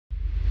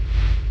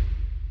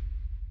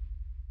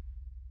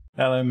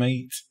Hello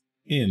mate,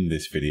 in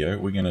this video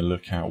we're going to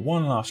look at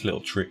one last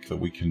little trick that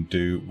we can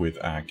do with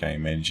our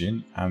game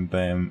engine, and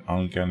then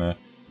I'm going to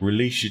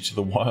release you to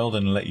the wild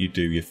and let you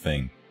do your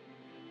thing.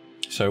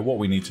 So what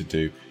we need to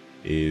do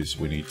is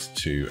we need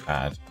to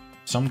add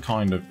some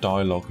kind of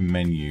dialogue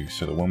menu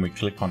so that when we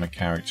click on a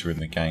character in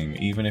the game,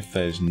 even if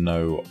there's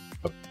no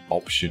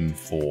option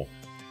for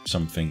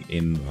something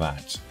in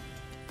that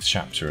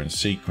chapter and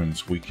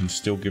sequence, we can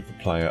still give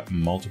the player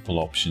multiple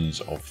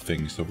options of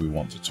things that we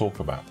want to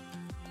talk about.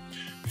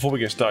 Before we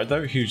get started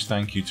though, a huge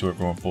thank you to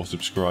everyone for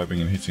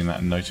subscribing and hitting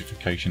that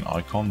notification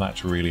icon.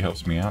 That really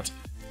helps me out.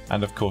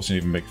 And of course an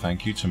even big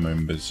thank you to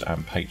members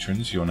and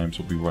patrons. Your names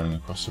will be running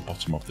across the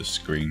bottom of the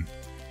screen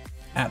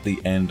at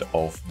the end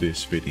of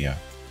this video.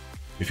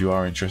 If you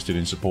are interested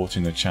in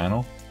supporting the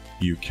channel,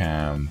 you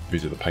can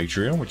visit the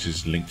Patreon, which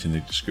is linked in the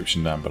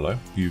description down below.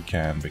 You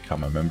can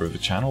become a member of the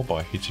channel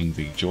by hitting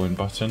the join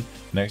button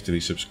next to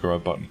the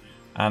subscribe button.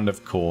 And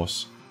of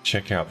course,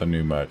 check out the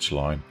new merch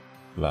line.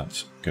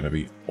 That's going to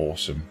be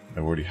awesome.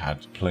 I've already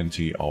had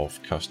plenty of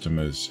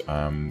customers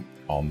on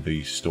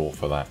the store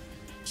for that,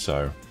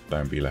 so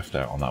don't be left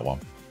out on that one.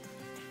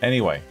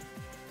 Anyway,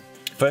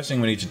 first thing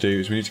we need to do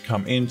is we need to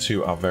come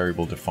into our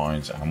variable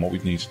defines, and what we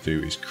need to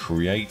do is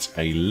create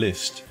a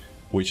list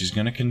which is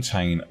going to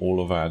contain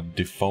all of our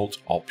default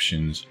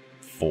options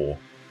for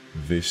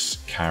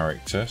this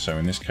character. So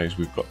in this case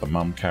we've got the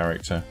mum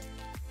character.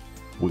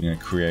 We're going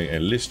to create a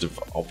list of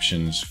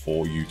options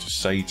for you to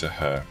say to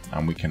her,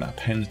 and we can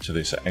append to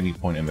this at any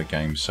point in the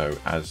game, so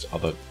as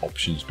other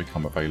options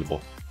become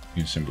available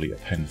you can simply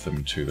append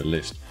them to the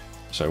list.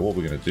 So what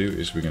we're going to do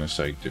is we're going to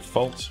say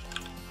default,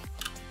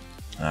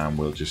 and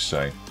we'll just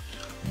say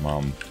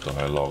mum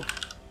dialogue,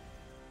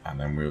 and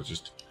then we'll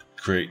just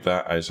create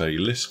that as a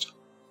list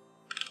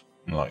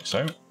like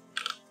so,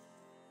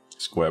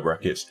 square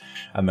brackets,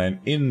 and then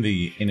in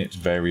its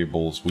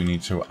variables we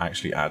need to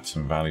actually add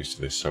some values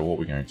to this. So what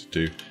we're going to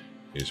do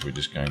is we're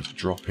just going to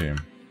drop in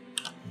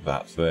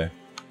that there,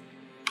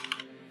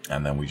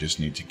 and then we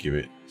just need to give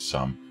it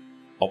some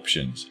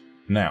options.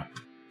 Now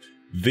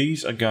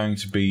these are going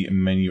to be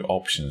menu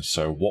options,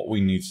 so what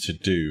we need to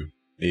do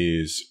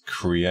is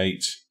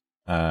create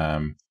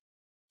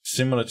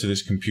similar to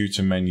this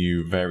computer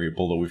menu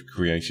variable that we've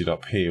created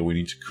up here, we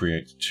need to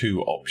create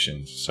two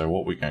options. So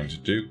what we're going to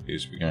do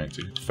is we're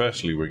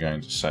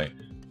going to say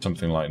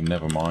something like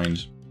never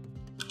mind,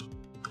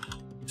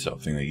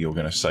 something that you're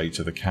going to say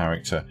to the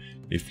character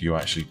if you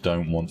actually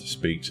don't want to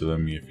speak to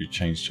them, if you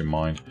changed your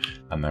mind,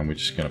 and then we're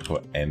just going to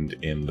put end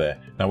in there.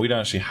 Now we don't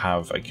actually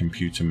have a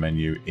computer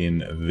menu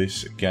in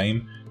this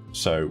game,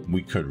 so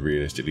we could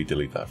realistically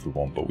delete that if we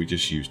want, but we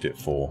just used it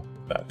for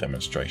that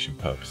demonstration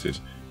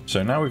purposes.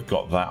 So now we've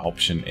got that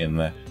option in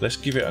there. Let's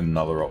give it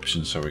another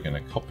option. So we're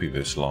going to copy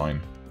this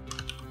line.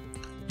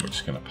 We're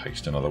just going to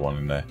paste another one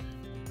in there.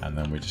 And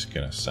then we're just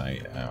going to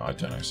say, I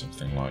don't know,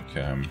 something like,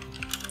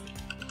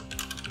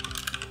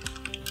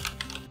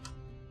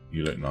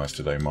 you look nice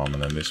today, mum.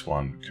 And then this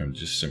one can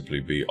just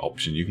simply be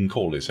option. You can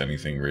call this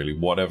anything really,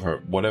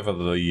 whatever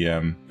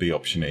the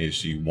option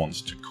is you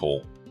want to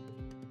call.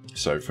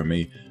 So for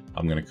me,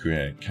 I'm going to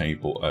create a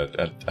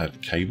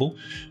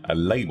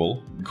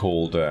label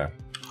called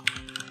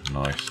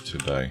nice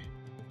today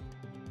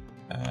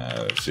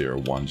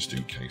 01, just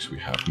in case we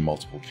have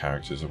multiple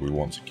characters that we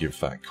want to give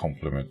that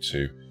compliment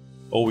to,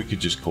 or we could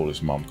just call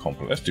this mum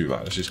compliment. Let's do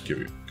that. Let's just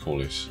call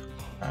this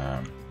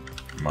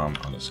mum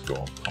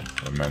underscore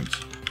compliment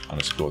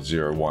underscore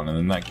 01, and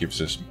then that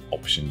gives us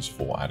options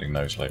for adding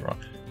those later on.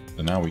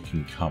 So now we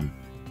can come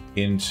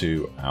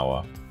into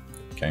our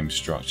game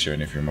structure,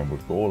 and if you remember,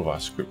 we've got all of our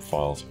script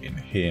files in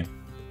here.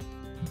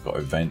 We've got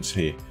events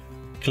here,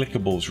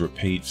 clickables,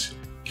 repeats,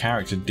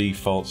 character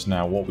defaults.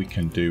 Now what we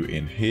can do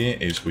in here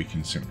is we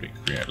can simply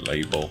create a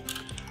label,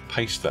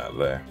 paste that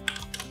there,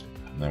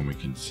 and then we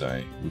can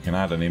say, we can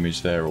add an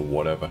image there or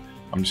whatever.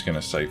 I'm just going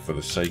to say, for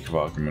the sake of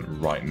argument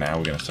right now,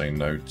 we're going to say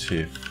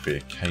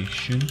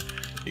notification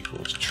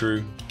equals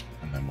true,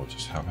 and then we'll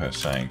just have her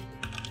saying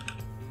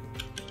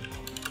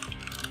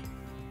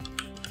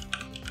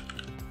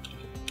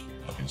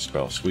I can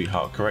spell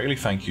sweetheart correctly,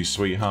 thank you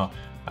sweetheart,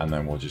 and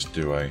then we'll just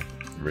do a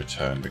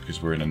return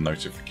because we're in a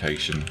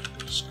notification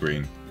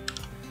screen,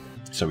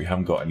 so we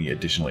haven't got any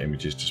additional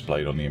images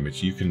displayed on the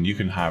image. You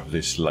can have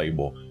this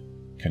label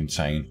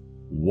contain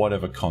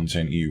whatever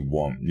content you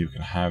want. You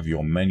can have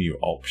your menu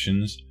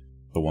options,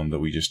 the one that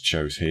we just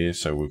chose here.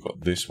 So we've got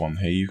this one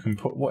here. You can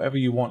put whatever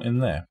you want in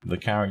there. The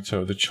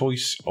character, the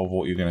choice of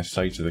what you're going to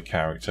say to the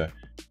character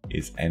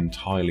is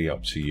entirely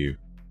up to you.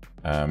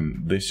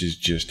 This is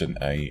just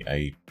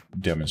a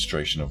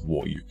demonstration of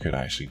what you could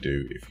actually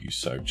do if you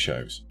so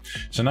chose.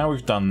 So now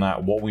we've done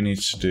that, what we need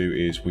to do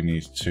is we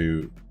need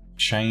to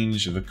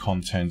change the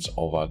contents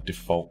of our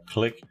default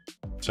click.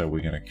 So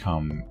we're going to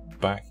come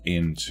back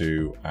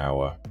into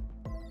our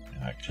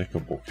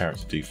clickable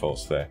character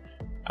defaults there,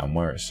 and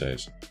where it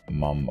says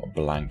mum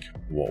blank,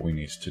 what we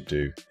need to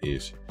do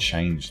is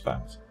change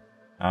that.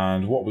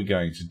 And what we're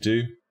going to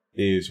do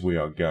is we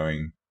are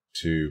going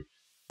to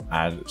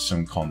add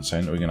some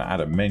content. We're going to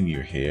add a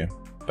menu here,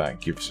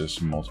 that gives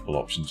us multiple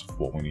options of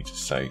what we need to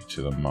say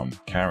to the mum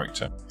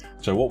character.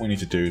 So what we need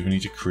to do is we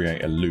need to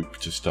create a loop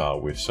to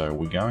start with. So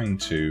we're going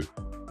to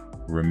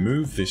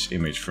remove this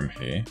image from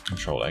here,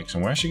 Control X,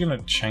 and we're actually going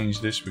to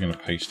change this. We're going to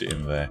paste it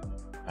in there,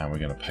 and we're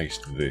going to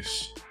paste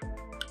this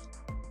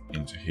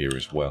into here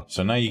as well.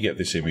 So now you get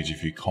this image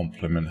if you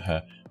compliment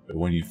her, but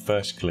when you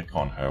first click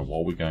on her,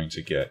 what we're going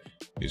to get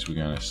is we're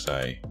going to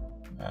say,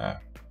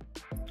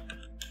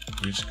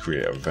 we just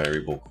create a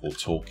variable called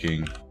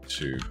talking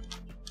to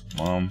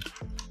mom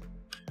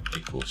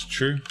equals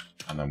true,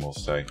 and then we'll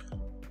say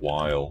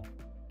while,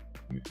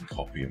 we can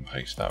copy and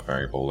paste that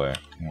variable there,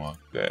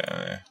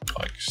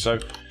 like so,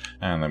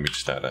 and then we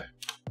just add a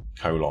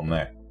colon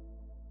there.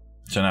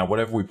 So now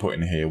whatever we put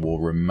in here will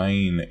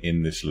remain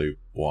in this loop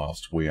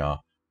whilst we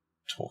are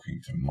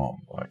talking to mom,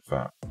 like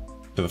that.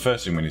 So the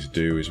first thing we need to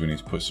do is we need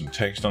to put some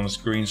text on the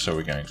screen. So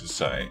we're going to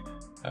say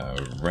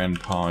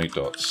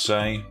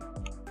Ren'Py.say,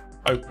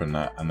 open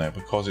that, and then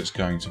because it's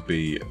going to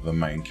be the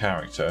main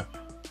character,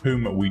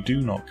 whom we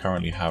do not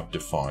currently have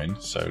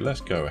defined, so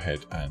let's go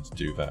ahead and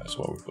do that as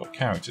well. We've got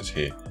characters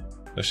here.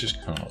 Let's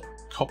just kind of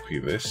copy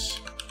this,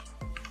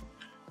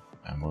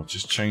 and we'll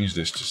just change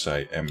this to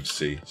say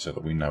MC so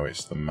that we know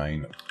it's the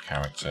main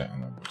character,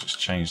 and then we'll just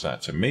change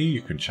that to me.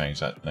 You can change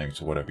that name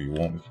to whatever you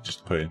want. We can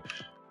just put in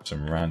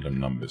some random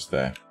numbers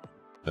there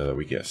so that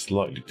we get a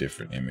slightly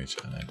different image,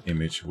 and then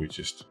image we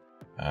just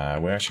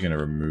we're actually going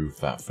to remove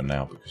that for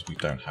now because we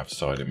don't have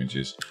side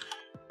images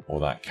or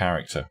that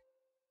character.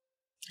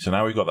 So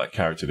now we've got that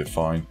character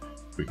defined,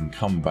 we can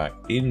come back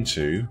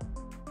into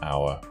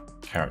our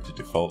character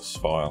defaults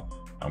file,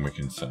 and we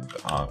can say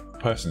that our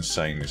person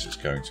saying this is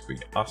going to be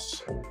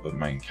us, or the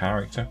main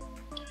character.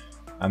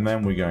 And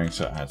then we're going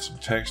to add some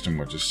text, and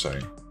we'll just say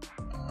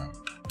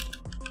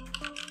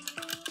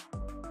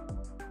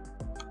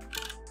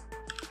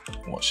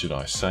what should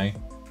I say?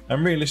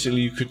 And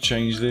realistically, you could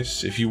change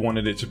this. If you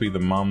wanted it to be the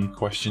mum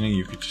questioning,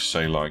 you could just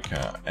say like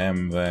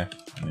M there,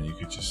 and then you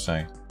could just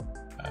say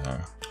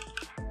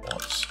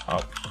what's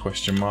up,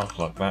 question mark,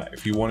 like that.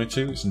 If you wanted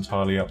to, it's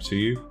entirely up to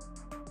you.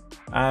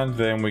 And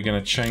then we're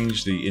going to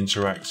change the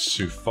interacts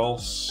to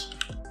false,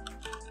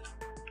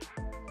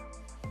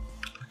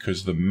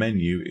 because the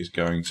menu is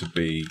going to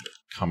be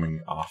coming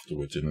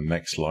afterwards in the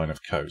next line of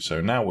code. So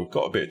now we've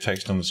got a bit of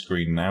text on the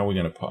screen. Now we're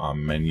going to put our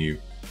menu.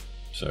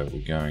 So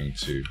we're going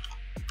to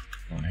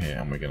go on here,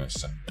 and we're going to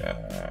say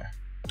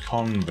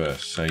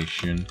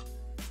conversation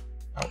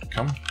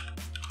outcome.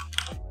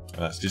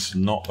 This is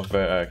not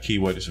a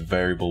keyword, it's a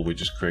variable we're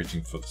just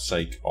creating for the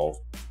sake of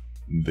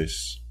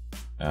this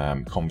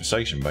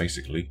conversation,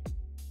 basically.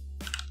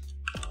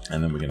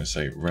 And then we're going to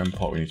say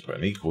Ren'Py, we need to put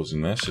an equals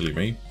in there, silly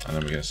me. And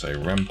then we're going to say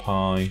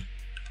Ren'Py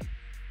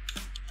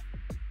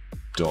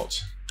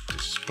dot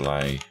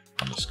display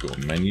underscore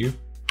menu.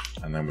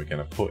 And then we're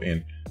going to put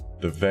in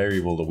the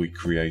variable that we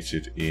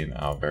created in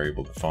our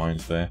variable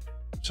defines there.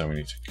 So we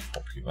need to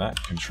copy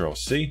that, Control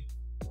C.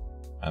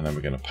 And then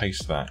we're going to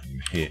paste that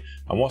in here.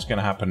 And what's going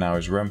to happen now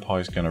is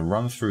Ren'Py is going to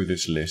run through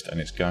this list,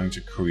 and it's going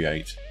to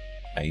create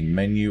a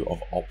menu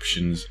of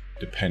options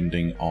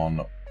depending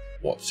on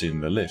what's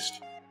in the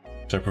list.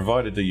 So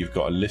provided that you've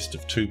got a list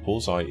of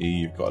tuples, i.e.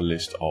 you've got a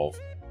list of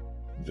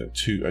the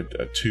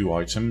two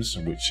items,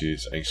 which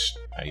is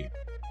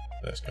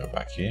let's go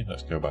back here.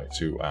 Let's go back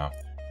to our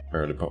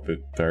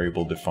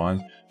variable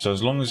defined. So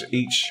as long as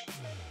each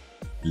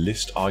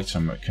list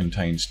item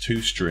contains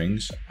two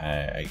strings,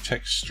 a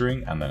text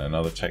string and then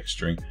another text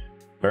string.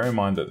 Bear in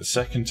mind that the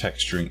second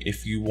text string,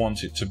 if you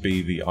want it to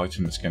be the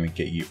item that's going to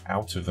get you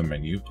out of the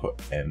menu,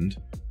 put end.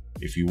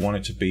 If you want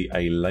it to be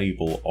a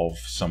label of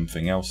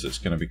something else that's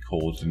going to be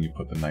called, then you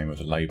put the name of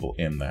the label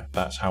in there.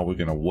 That's how we're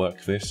going to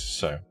work this.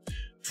 So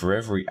for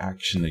every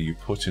action that you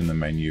put in the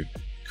menu,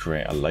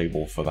 create a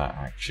label for that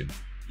action.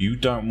 You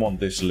don't want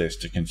this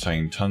list to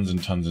contain tons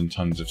and tons and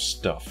tons of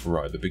stuff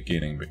right at the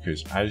beginning,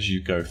 because as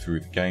you go through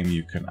the game,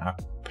 you can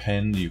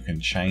append, you can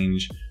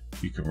change,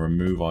 you can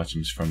remove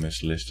items from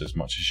this list as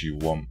much as you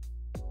want.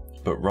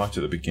 But right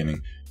at the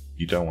beginning,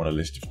 you don't want a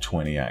list of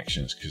 20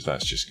 actions, because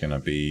that's just going to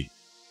be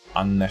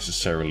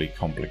unnecessarily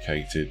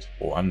complicated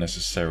or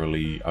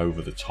unnecessarily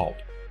over the top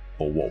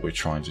for what we're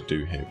trying to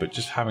do here. But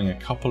just having a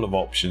couple of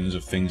options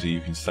of things that you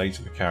can say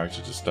to the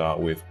character to start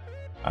with,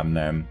 and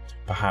then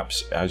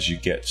perhaps as you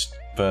get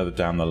further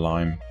down the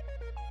line,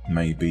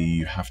 maybe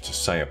you have to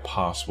say a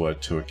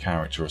password to a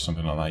character or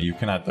something like that. You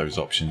can add those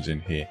options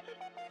in here.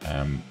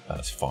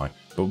 That's fine.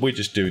 But we're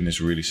just doing this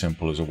really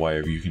simple as a way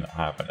of you can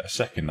have a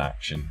second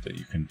action that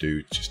you can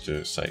do just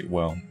to say,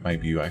 well,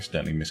 maybe you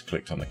accidentally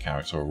misclicked on the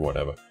character or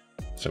whatever.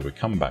 So we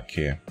come back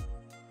here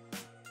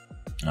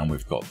and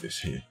we've got this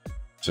here.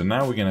 So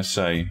now we're going to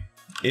say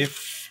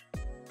if,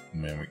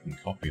 and then we can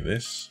copy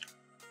this,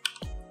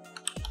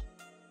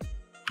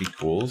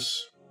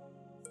 equals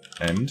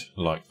end,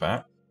 like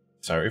that.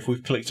 So if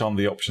we've clicked on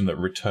the option that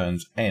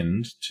returns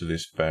end to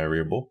this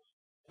variable,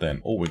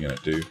 then all we're going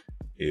to do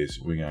is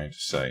we're going to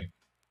say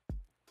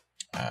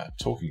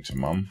talking to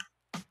mum.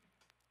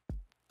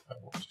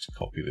 We'll just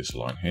copy this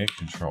line here,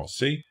 Control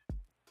C,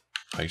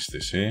 paste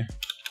this here,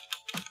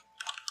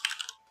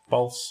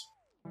 false.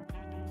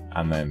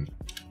 And then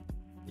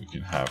we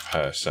can have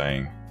her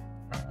saying,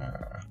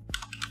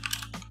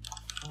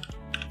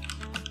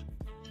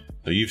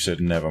 so you've said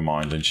never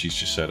mind, and she's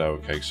just said, oh,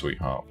 okay,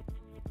 sweetheart.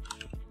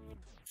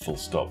 Full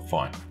stop,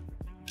 fine.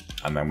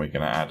 And then we're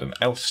going to add an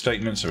else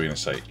statement. So we're going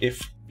to say,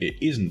 if it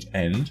isn't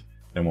end,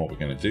 then what we're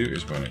going to do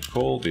is we're going to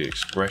call the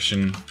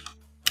expression,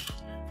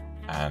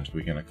 and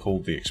we're going to call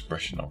the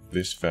expression of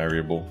this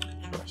variable,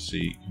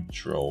 Control-C,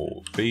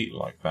 Control-V,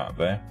 like that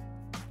there.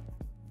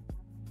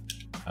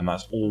 And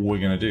that's all we're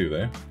going to do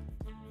there.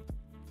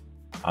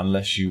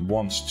 Unless you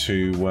want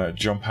to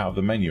jump out of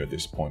the menu at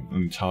this point,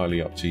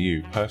 entirely up to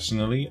you.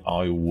 Personally,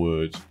 I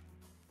would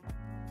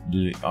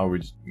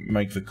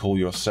make the call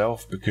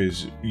yourself,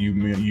 because you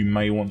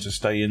may want to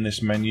stay in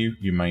this menu,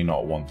 you may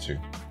not want to.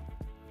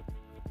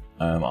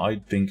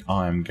 I think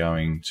I'm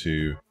going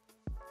to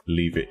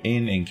leave it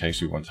in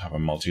case we want to have a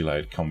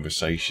multi-layered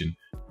conversation.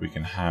 We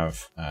can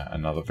have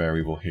another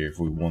variable here if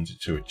we wanted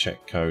to, a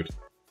check code,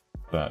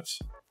 but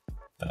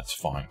that's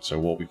fine. So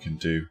what we can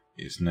do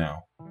is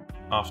now,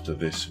 after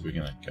this, we're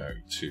going to go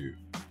to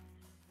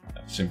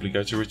simply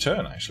go to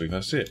return. Actually,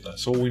 that's it.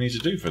 That's all we need to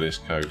do for this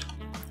code,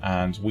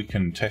 and we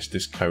can test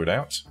this code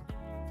out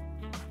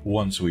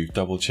once we've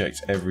double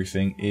checked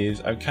everything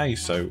is okay.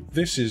 So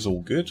this is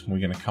all good. We're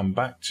going to come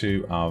back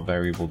to our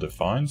variable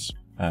defines.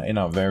 In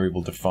our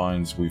variable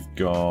defines, we've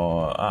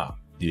got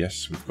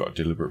yes, we've got a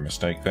deliberate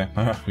mistake there.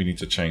 We need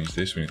to change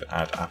this. We need to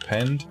add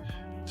append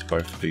to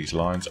both of these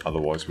lines,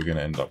 otherwise we're going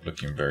to end up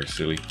looking very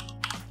silly.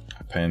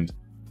 Append.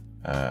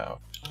 I've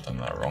done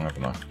that wrong,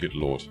 haven't I? Good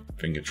lord,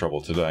 finger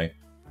trouble today.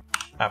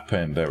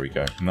 Append, there we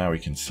go. Now we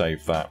can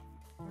save that.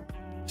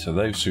 So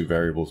those two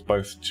variables,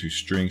 both two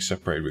strings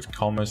separated with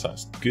commas,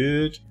 that's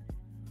good.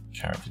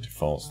 Character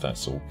defaults,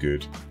 that's all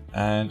good.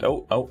 And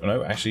oh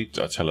no, actually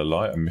I tell a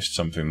lie, I missed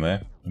something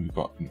there. We've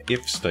got an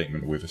if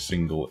statement with a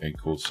single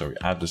equals, so we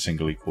add the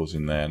single equals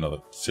in there, another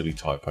silly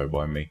typo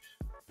by me.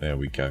 There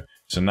we go.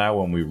 So now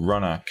when we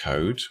run our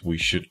code, we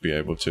should be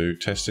able to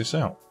test this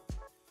out.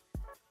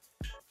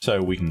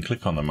 So we can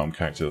click on the mum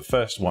character. The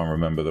first one,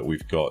 remember that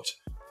we've got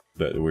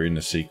that we're in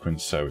the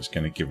sequence, so it's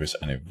going to give us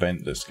an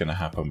event that's going to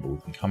happen, but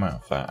we can come out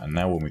of that. And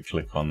now when we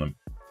click on them,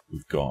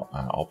 we've got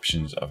our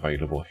options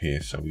available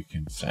here. So we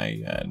can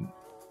say,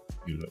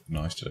 you look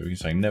nice today. We can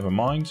say never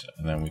mind,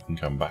 and then we can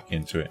come back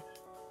into it.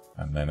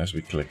 And then as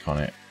we click on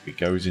it, it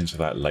goes into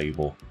that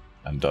label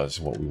and does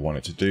what we want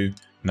it to do.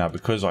 Now,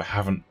 because I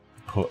haven't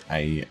put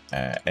a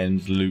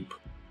end loop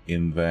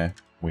in there,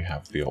 we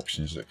have the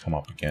options that come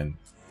up again.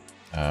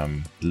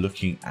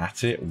 Looking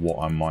at it, what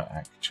I might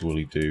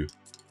actually do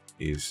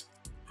is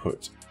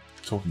put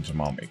talking to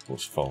mum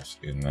equals false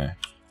in there,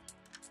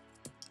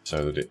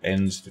 so that it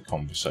ends the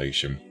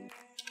conversation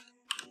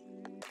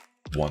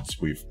once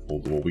we've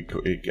called, well,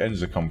 it ends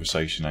the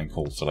conversation and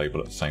calls the label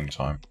at the same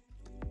time,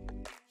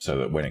 so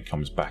that when it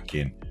comes back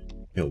in,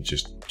 it'll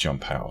just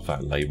jump out of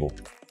that label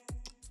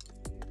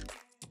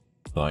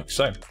like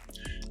so.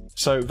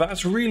 So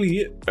that's really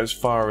it as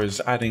far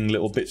as adding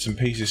little bits and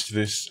pieces to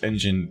this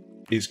engine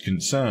is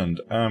concerned.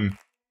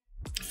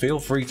 Feel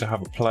free to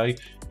have a play,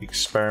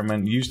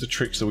 experiment, use the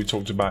tricks that we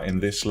talked about in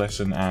this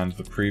lesson and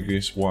the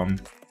previous one.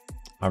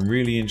 I'm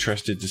really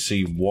interested to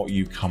see what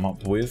you come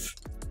up with.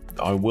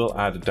 I will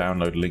add a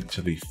download link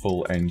to the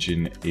full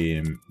engine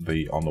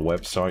on the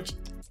website,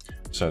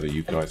 so that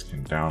you guys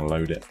can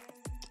download it,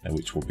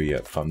 which will be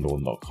at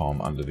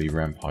thundawn.com under the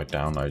Ren'Py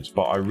downloads.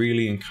 But I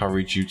really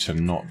encourage you to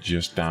not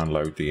just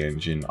download the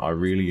engine. I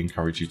really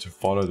encourage you to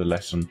follow the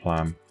lesson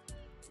plan,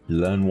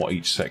 learn what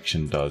each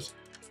section does.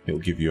 It will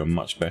give you a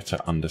much better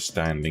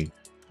understanding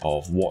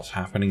of what's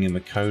happening in the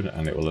code,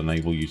 and it will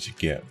enable you to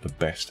get the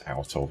best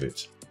out of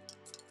it.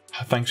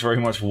 Thanks very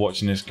much for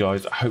watching this,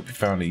 guys. I hope you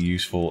found it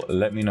useful.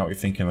 Let me know what you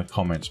think in the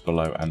comments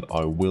below, and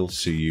I will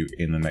see you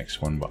in the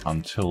next one. But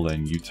until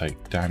then, you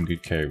take damn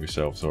good care of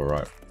yourselves,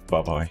 alright?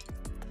 Bye bye.